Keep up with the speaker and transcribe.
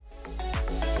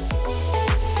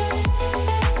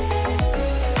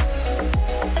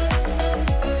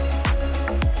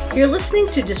You're listening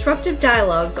to Disruptive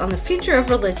Dialogues on the Future of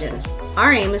Religion.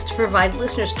 Our aim is to provide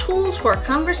listeners tools for a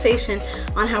conversation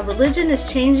on how religion is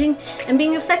changing and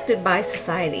being affected by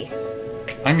society.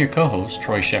 I'm your co-host,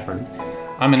 Troy Shepard.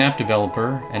 I'm an app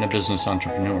developer and a business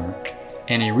entrepreneur,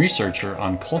 and a researcher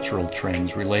on cultural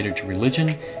trends related to religion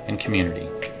and community.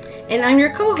 And I'm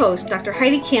your co-host, Dr.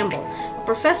 Heidi Campbell, a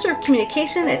professor of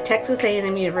communication at Texas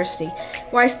A&M University,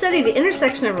 where I study the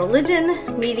intersection of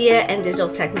religion, media, and digital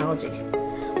technology.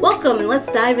 Welcome, and let's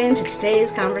dive into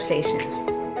today's conversation.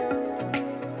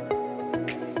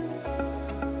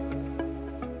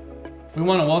 We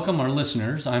want to welcome our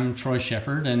listeners. I'm Troy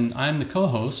Shepard, and I'm the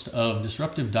co-host of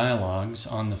Disruptive Dialogues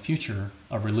on the Future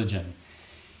of Religion.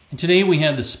 And today we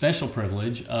have the special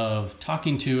privilege of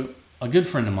talking to a good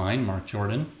friend of mine, Mark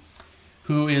Jordan,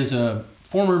 who is a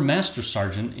former Master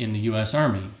Sergeant in the U.S.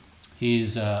 Army.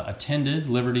 He's attended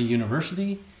Liberty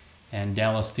University and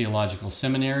Dallas Theological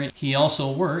Seminary. He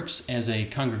also works as a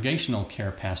congregational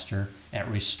care pastor at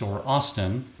Restore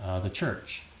Austin, the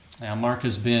church. Now, Mark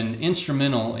has been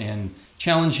instrumental in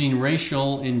challenging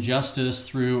racial injustice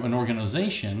through an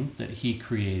organization that he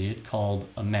created called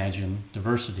Imagine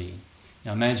Diversity.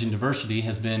 Now, Imagine Diversity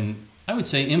has been, I would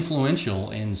say,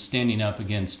 influential in standing up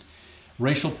against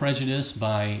racial prejudice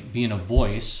by being a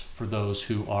voice for those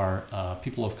who are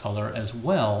people of color, as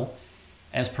well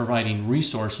as providing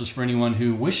resources for anyone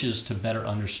who wishes to better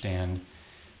understand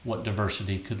what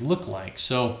diversity could look like.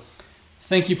 So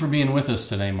thank you for being with us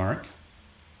today, Mark.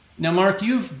 Now, Mark,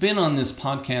 you've been on this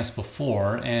podcast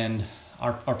before, and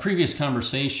our previous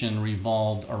conversation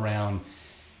revolved around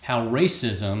how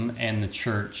racism and the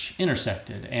church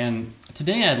intersected. And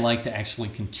today I'd like to actually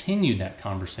continue that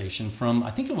conversation from,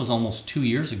 I think it was almost 2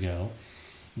 years ago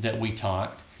that we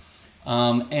talked,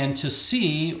 and to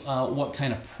see what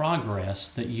kind of progress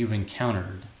that you've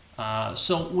encountered.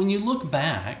 So when you look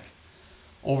back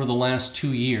over the last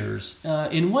 2 years,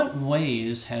 in what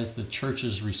ways has the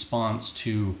church's response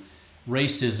to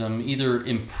racism either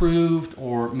improved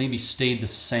or maybe stayed the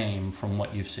same from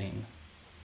what you've seen?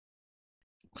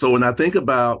 So when I think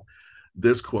about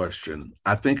this question,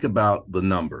 I think about the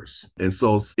numbers. And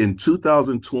so in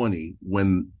 2020,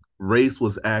 when race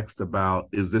was asked about,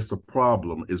 is this a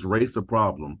problem? Is race a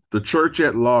problem? The church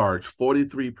at large,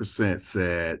 43%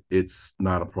 said it's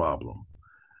not a problem.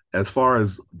 As far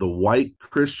as the white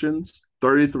Christians,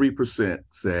 33%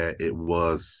 said it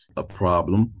was a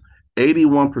problem.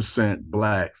 81%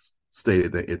 blacks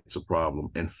stated that it's a problem,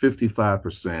 and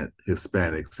 55%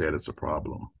 Hispanics said it's a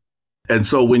problem. And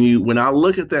so when I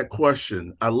look at that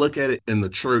question, I look at it in the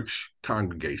church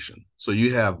congregation. So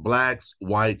you have blacks,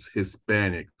 whites,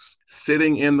 Hispanics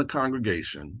sitting in the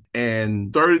congregation,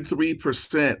 and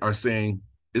 33% are saying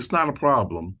it's not a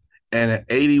problem. And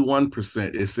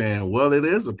 81% is saying, well, it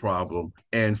is a problem,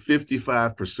 and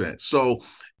 55%. So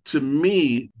to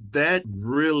me, that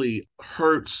really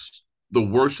hurts the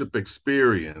worship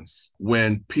experience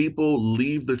when people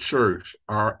leave the church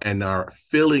are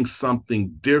feeling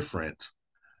something different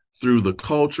through the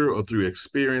culture or through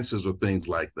experiences or things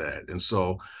like that. And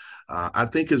so I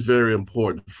think it's very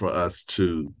important for us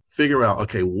to figure out,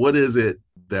 okay, what is it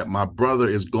that my brother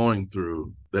is going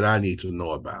through that I need to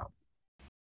know about?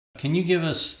 Can you give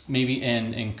us maybe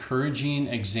an encouraging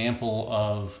example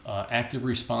of active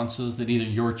responses that either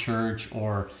your church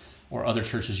or other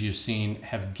churches you've seen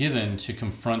have given to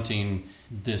confronting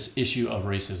this issue of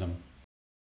racism?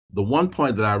 The one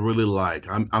point that I really like,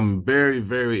 I'm very,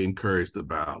 very encouraged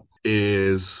about,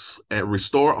 is at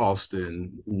Restore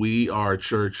Austin, we are a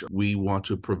church. We want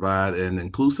to provide an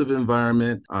inclusive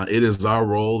environment. It is our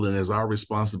role and is our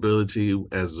responsibility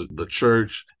as the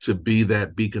church to be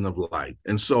that beacon of light.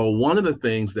 And so one of the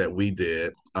things that we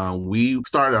did, we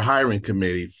started a hiring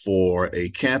committee for a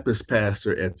campus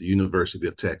pastor at the University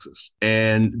of Texas.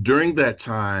 And during that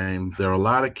time, there were a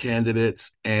lot of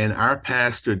candidates, and our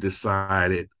pastor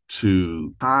decided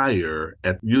to hire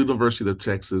at the University of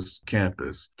Texas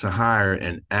campus, to hire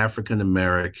an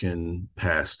African-American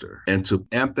pastor. And to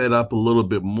amp that up a little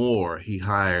bit more, he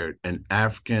hired an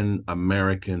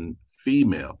African-American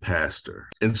female pastor.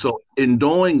 And so in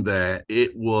doing that,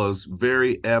 it was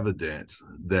very evident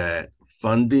that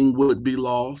funding would be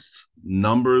lost,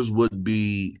 numbers would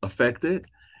be affected,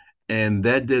 and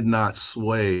that did not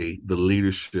sway the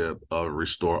leadership of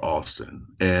Restore Austin.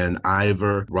 And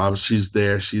Ivor Roberts, she's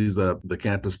there. She's the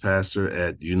campus pastor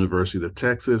at University of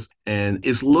Texas. And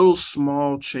it's little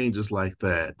small changes like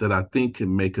that that I think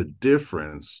can make a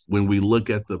difference when we look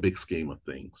at the big scheme of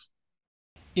things.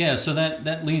 Yeah, so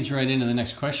that leads right into the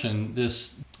next question.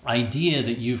 This idea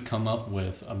that you've come up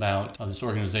with about this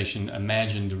organization,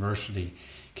 Imagine Diversity.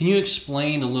 Can you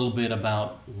explain a little bit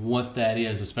about what that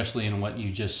is, especially in what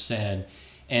you just said,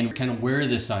 and kind of where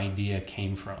this idea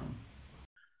came from?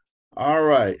 All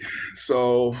right.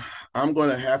 So I'm going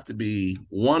to have to be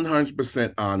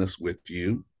 100% honest with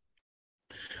you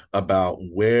about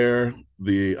where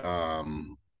the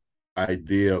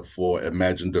idea for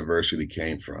Imagine Diversity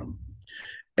came from.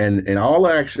 And in all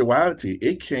actuality,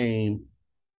 it came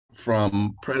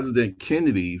from President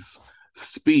Kennedy's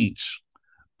speech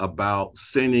about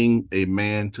sending a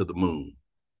man to the moon.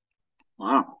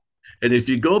 Wow. And if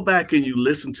you go back and you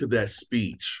listen to that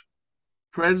speech,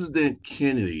 President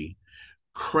Kennedy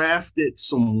crafted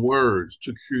some words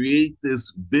to create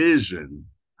this vision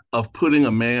of putting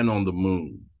a man on the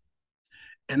moon.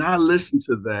 And I listened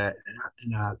to that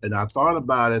and I thought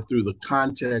about it through the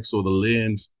context or the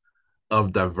lens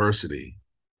of diversity.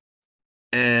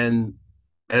 And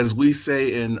as we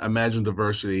say in Imagine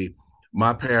Diversity,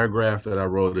 my paragraph that I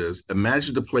wrote is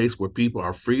imagine a place where people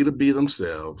are free to be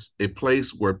themselves, a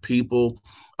place where people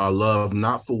are loved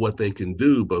not for what they can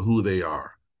do, but who they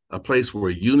are, a place where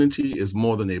unity is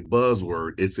more than a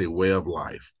buzzword, it's a way of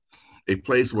life, a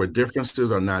place where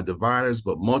differences are not dividers,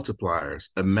 but multipliers.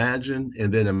 Imagine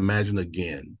and then imagine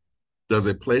again. Does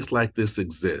a place like this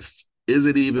exist? Is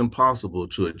it even possible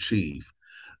to achieve?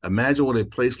 Imagine what a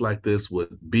place like this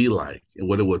would be like and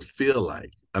what it would feel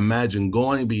like. Imagine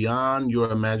going beyond your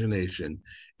imagination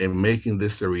and making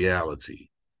this a reality.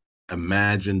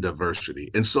 Imagine diversity.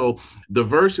 And so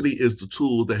diversity is the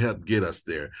tool to help get us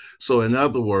there. So in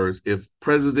other words, if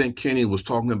President Kennedy was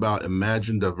talking about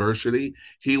imagine diversity,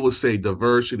 he would say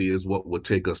diversity is what would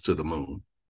take us to the moon.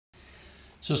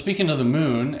 So speaking of the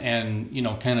moon and,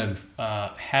 kind of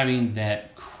having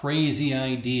that crazy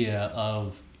idea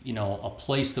of, a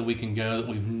place that we can go that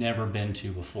we've never been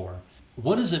to before.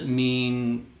 What does it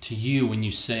mean to you when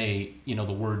you say, the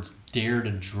words dare to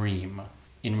dream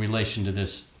in relation to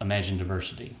this Imagine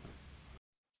Diversity?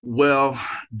 Well,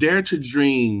 dare to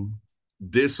dream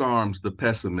disarms the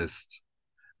pessimist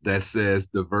that says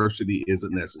diversity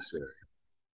isn't necessary.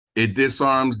 It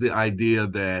disarms the idea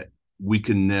that we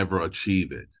can never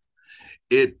achieve it.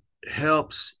 It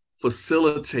helps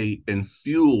facilitate and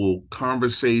fuel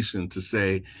conversation to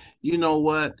say, you know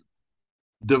what,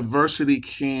 diversity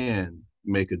can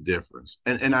make a difference.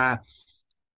 And I've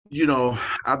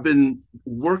been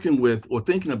working with or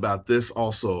thinking about this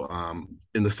also.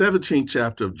 In the 17th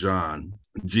chapter of John,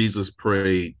 Jesus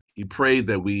prayed. He prayed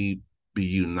that we be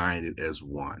united as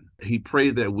one. He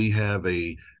prayed that we have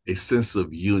a sense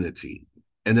of unity.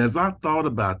 And as I thought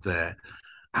about that,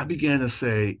 I began to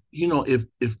say,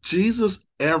 if Jesus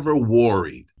ever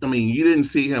worried, you didn't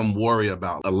see him worry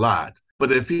about a lot,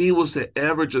 but if he was to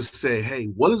ever just say, hey,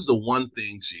 what is the one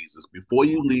thing, Jesus, before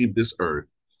you leave this earth,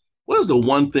 what is the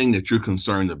one thing that you're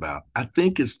concerned about? I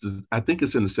think it's in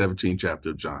the 17th chapter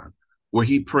of John, where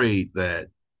he prayed that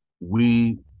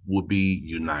we will be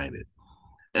united.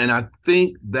 And I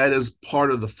think that is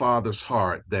part of the Father's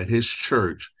heart, that his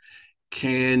church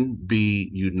can be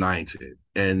united.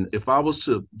 And if I was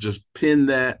to just pin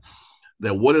that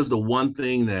what is the one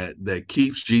thing that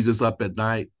keeps Jesus up at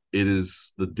night? It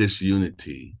is the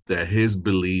disunity that his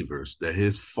believers, that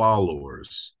his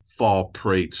followers fall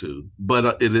prey to.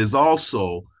 But it is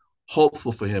also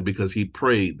hopeful for him because he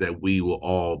prayed that we will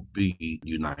all be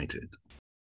united.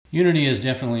 Unity is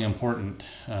definitely important.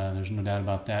 There's no doubt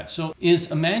about that. So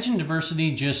is Imagine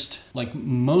Diversity just like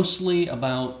mostly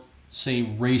about, say,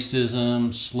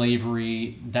 racism,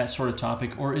 slavery, that sort of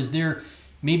topic? Or is there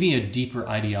maybe a deeper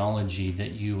ideology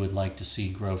that you would like to see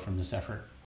grow from this effort?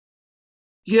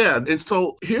 Yeah. And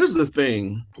so here's the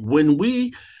thing. When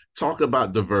we talk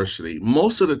about diversity,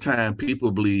 most of the time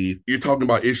people believe you're talking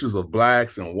about issues of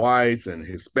blacks and whites and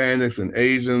Hispanics and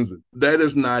Asians. That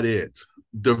is not it.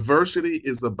 Diversity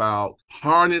is about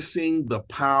harnessing the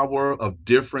power of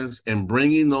difference and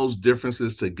bringing those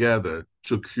differences together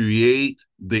to create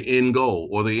the end goal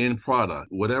or the end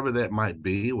product, whatever that might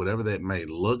be, whatever that may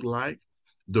look like.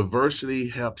 Diversity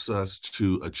helps us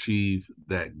to achieve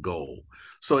that goal.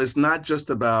 So it's not just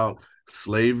about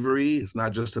slavery, it's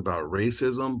not just about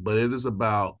racism, but it is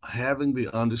about having the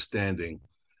understanding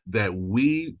that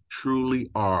we truly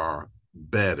are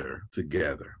better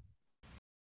together.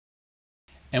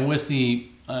 And with the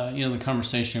the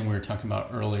conversation we were talking about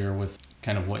earlier with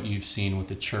kind of what you've seen with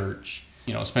the church,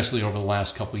 especially over the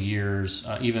last couple of years,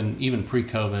 even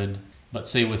pre-COVID, but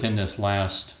say within this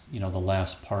last, the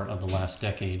last part of the last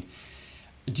decade,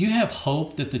 do you have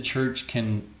hope that the church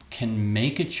can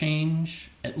make a change,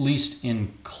 at least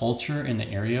in culture in the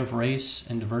area of race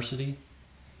and diversity?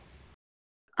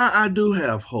 I do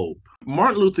have hope.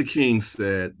 Martin Luther King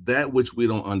said, that which we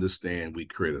don't understand, we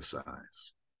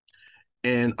criticize.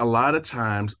 And a lot of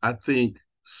times, I think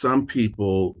some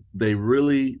people, they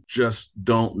really just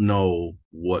don't know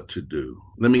what to do.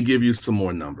 Let me give you some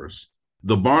more numbers.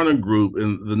 The Barna Group,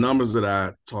 and the numbers that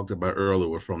I talked about earlier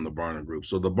were from the Barna Group.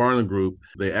 So the Barna Group,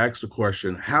 they asked the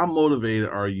question, how motivated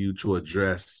are you to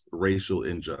address racial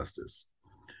injustice?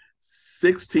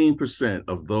 16%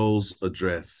 of those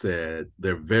addressed said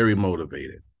they're very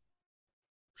motivated.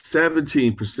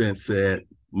 17% said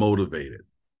motivated.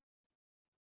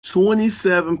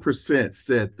 27%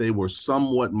 said they were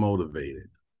somewhat motivated.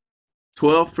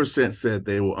 12% said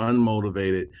they were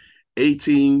unmotivated.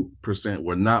 18%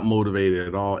 were not motivated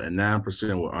at all, and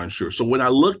 9% were unsure. So when I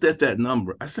looked at that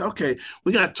number, I said, okay,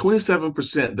 we got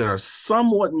 27% that are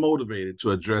somewhat motivated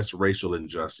to address racial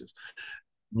injustice.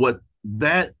 What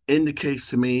that indicates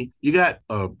to me, you got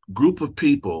a group of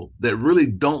people that really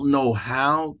don't know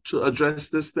how to address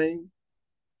this thing.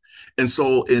 And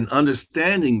so in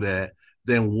understanding that,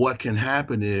 then what can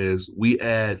happen is we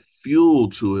add fuel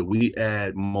to it, we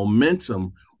add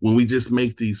momentum when we just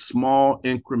make these small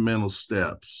incremental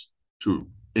steps to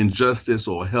injustice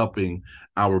or helping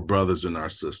our brothers and our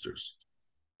sisters.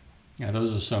 Yeah,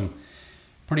 those are some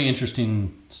pretty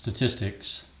interesting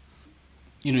statistics.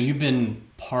 You know, you've been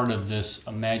part of this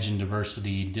Imagine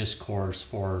Diversity discourse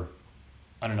for,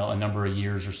 I don't know, a number of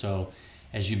years or so,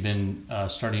 as you've been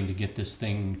starting to get this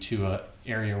thing to an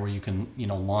area where you can,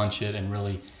 launch it and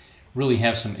really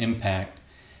have some impact.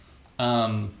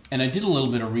 And I did a little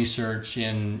bit of research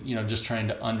in, just trying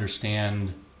to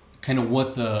understand kind of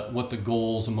what the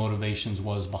goals and motivations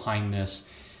was behind this.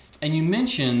 And you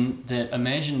mentioned that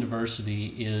Imagine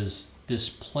Diversity is this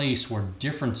place where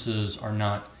differences are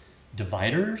not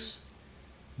dividers,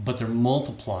 but they're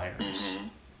multipliers. Mm-hmm.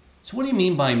 So what do you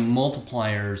mean by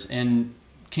multipliers? And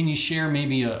can you share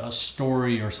maybe a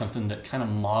story or something that kind of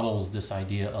models this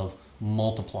idea of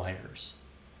multipliers?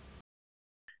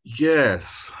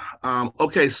 Yes.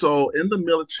 Okay, so in the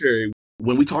military,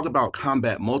 when we talk about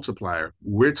combat multiplier,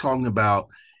 we're talking about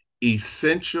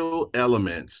essential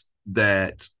elements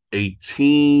that a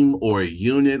team or a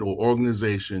unit or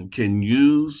organization can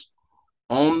use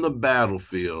on the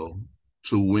battlefield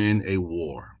to win a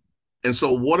war. And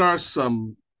so what are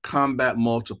some combat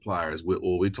multipliers?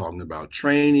 We're talking about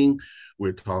training,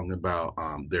 we're talking about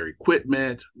their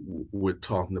equipment, we're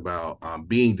talking about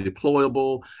being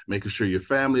deployable, making sure your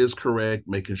family is correct,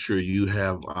 making sure you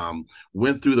have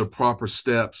went through the proper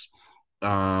steps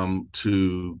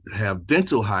to have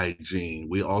dental hygiene.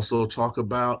 We also talk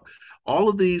about all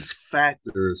of these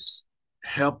factors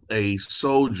help a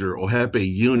soldier or help a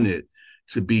unit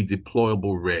to be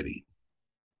deployable ready.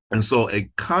 And so a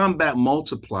combat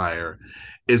multiplier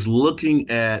is looking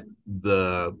at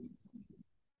the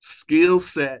skill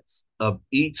sets of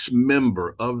each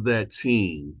member of that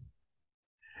team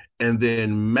and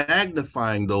then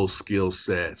magnifying those skill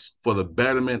sets for the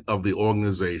betterment of the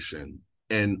organization.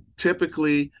 And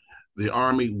typically, the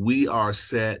Army, we are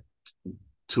set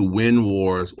to win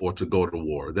wars or to go to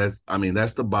war. That's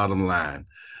the bottom line.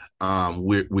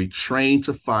 We train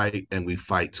to fight and we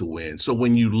fight to win. So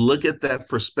when you look at that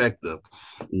perspective,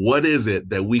 what is it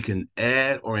that we can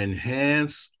add or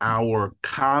enhance our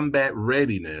combat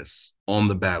readiness on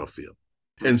the battlefield?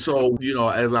 And so,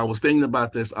 as I was thinking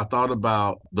about this, I thought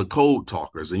about the code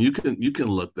talkers, and you can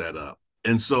look that up.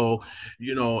 And so,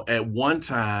 at one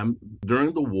time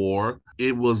during the war,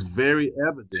 it was very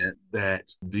evident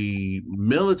that the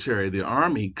military, the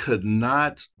Army, could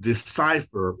not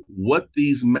decipher what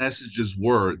these messages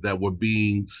were that were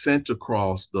being sent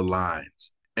across the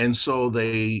lines. And so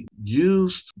they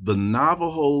used the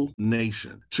Navajo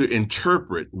Nation to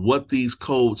interpret what these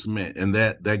codes meant. And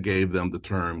that gave them the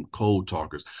term code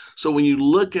talkers. So when you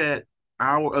look at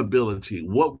our ability,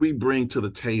 what we bring to the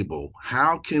table,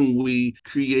 how can we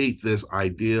create this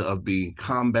idea of being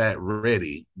combat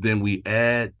ready? Then we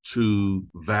add to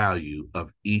value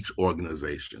of each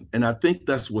organization. And I think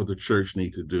that's what the church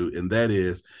needs to do. And that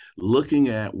is looking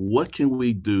at what can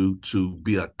we do to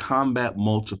be a combat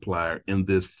multiplier in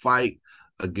this fight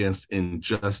against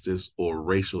injustice or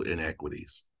racial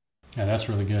inequities. Yeah, that's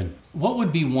really good. What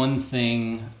would be one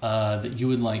thing that you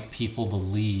would like people to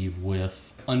leave with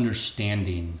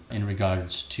understanding in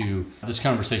regards to this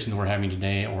conversation that we're having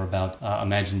today, or about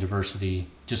Imagine Diversity,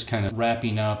 just kind of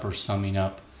wrapping up or summing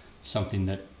up something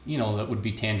that, that would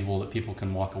be tangible, that people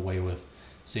can walk away with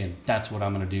saying, that's what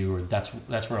I'm going to do, or that's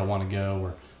where I want to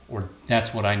go, or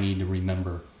that's what I need to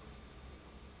remember?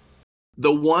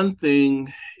 The one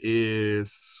thing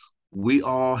is, we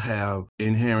all have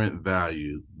inherent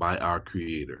value by our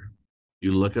Creator.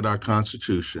 You look at our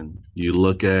Constitution, you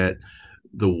look at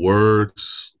the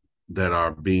words that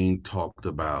are being talked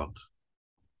about,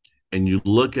 and you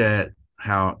look at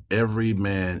how every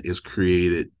man is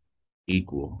created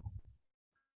equal,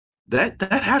 that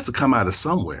has to come out of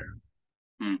somewhere.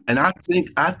 And I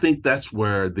think that's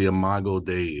where the Imago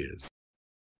Dei is.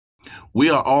 We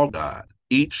are all God,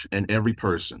 each and every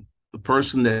person. The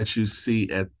person that you see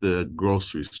at the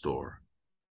grocery store,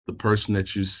 the person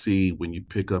that you see when you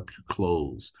pick up your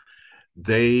clothes,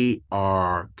 they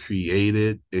are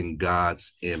created in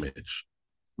God's image.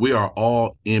 We are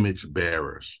all image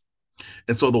bearers.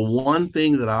 And so the one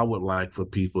thing that I would like for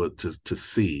people to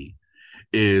see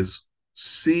is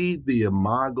the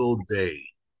Imago Dei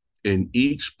in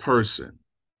each person.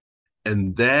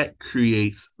 And that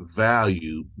creates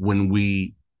value when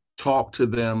we talk to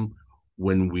them,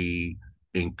 when we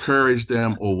encourage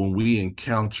them, or when we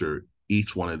encounter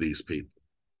each one of these people.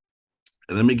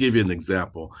 And let me give you an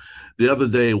example. The other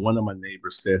day, one of my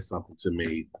neighbors said something to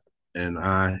me, and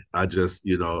I just,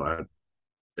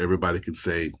 everybody can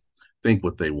think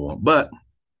what they want. But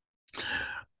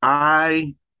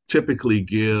I typically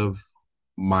give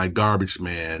my garbage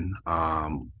man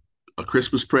a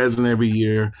Christmas present every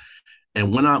year.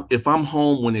 And if I'm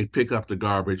home when they pick up the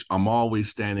garbage, I'm always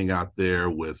standing out there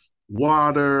with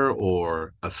water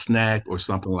or a snack or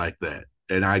something like that.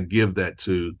 And I give that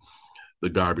to the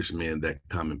garbage men that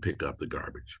come and pick up the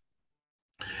garbage.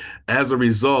 As a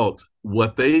result,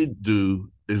 what they do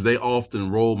is they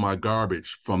often roll my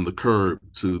garbage from the curb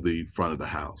to the front of the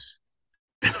house.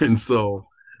 And so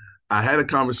I had a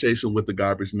conversation with the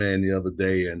garbage man the other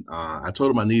day, and I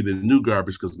told him I needed new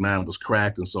garbage because mine was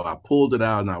cracked. And so I pulled it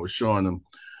out and I was showing him.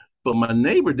 But my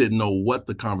neighbor didn't know what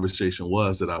the conversation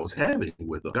was that I was having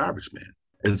with the garbage man.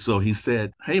 And so he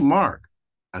said, "Hey, Mark,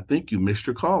 I think you missed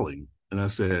your calling." And I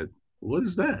said, "What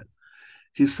is that?"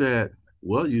 He said,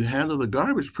 "Well, you handle the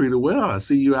garbage pretty well. I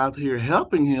see you out here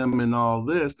helping him and all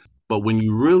this. But when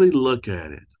you really look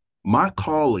at it, my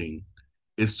calling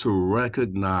is to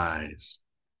recognize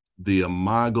the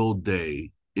Imago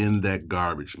Dei in that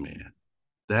garbage man.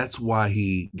 That's why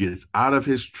he gets out of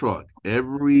his truck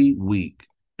every week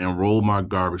and roll my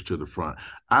garbage to the front.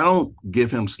 I don't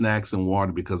give him snacks and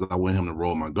water because I want him to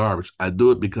roll my garbage. I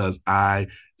do it because I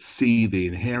see the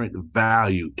inherent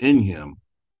value in him.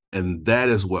 And that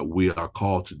is what we are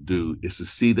called to do, is to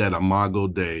see that Imago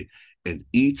Dei in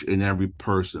each and every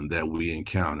person that we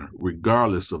encounter,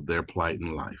 regardless of their plight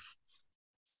in life."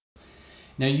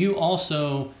 Now, you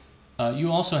also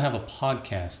have a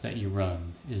podcast that you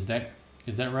run. Is that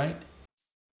right?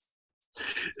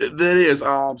 That is.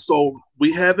 So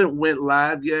we haven't went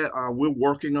live yet. We're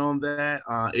working on that.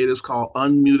 It is called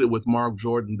Unmuted with Mark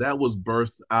Jordan. That was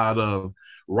birthed out of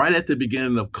right at the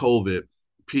beginning of COVID.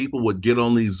 People would get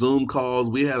on these Zoom calls.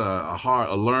 We had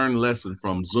a learned lesson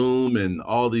from Zoom and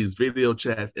all these video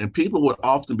chats, and people would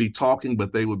often be talking,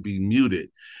 but they would be muted.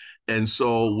 And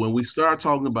so when we start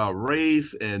talking about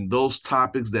race and those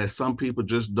topics that some people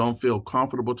just don't feel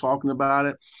comfortable talking about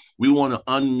it, we want to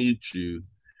unmute you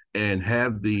and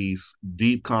have these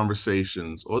deep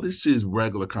conversations, or these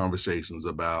regular conversations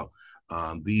about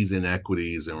these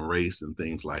inequities and race and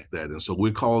things like that. And so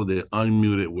we call it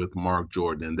Unmuted with Mark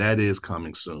Jordan, and that is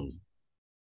coming soon.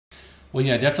 Well,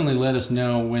 yeah, definitely let us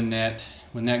know when that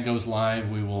goes live.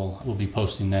 We'll be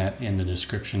posting that in the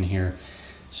description here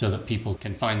so that people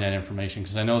can find that information,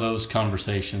 because I know those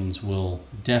conversations will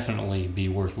definitely be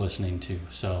worth listening to.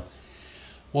 So,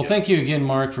 well, thank you again,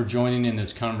 Mark, for joining in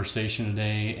this conversation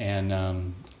today.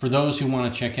 And for those who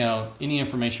want to check out any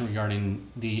information regarding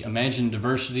the Imagine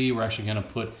Diversity, we're actually going to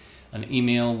put an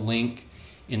email link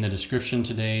in the description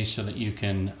today so that you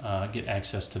can get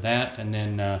access to that. And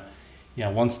then,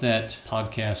 once that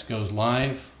podcast goes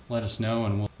live, let us know,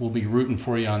 and we'll be rooting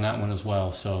for you on that one as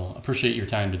well. So appreciate your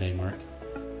time today, Mark.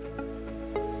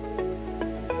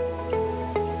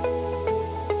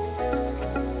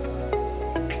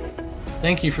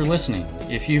 Thank you for listening.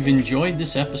 If you've enjoyed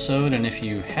this episode, and if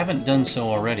you haven't done so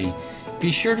already,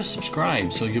 be sure to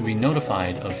subscribe so you'll be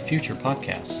notified of future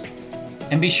podcasts.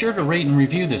 And be sure to rate and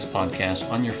review this podcast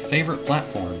on your favorite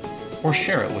platform, or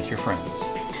share it with your friends.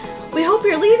 We hope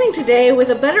you're leaving today with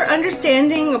a better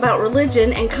understanding about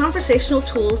religion and conversational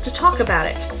tools to talk about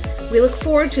it. We look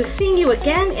forward to seeing you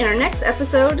again in our next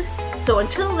episode. So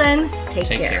until then, take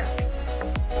care.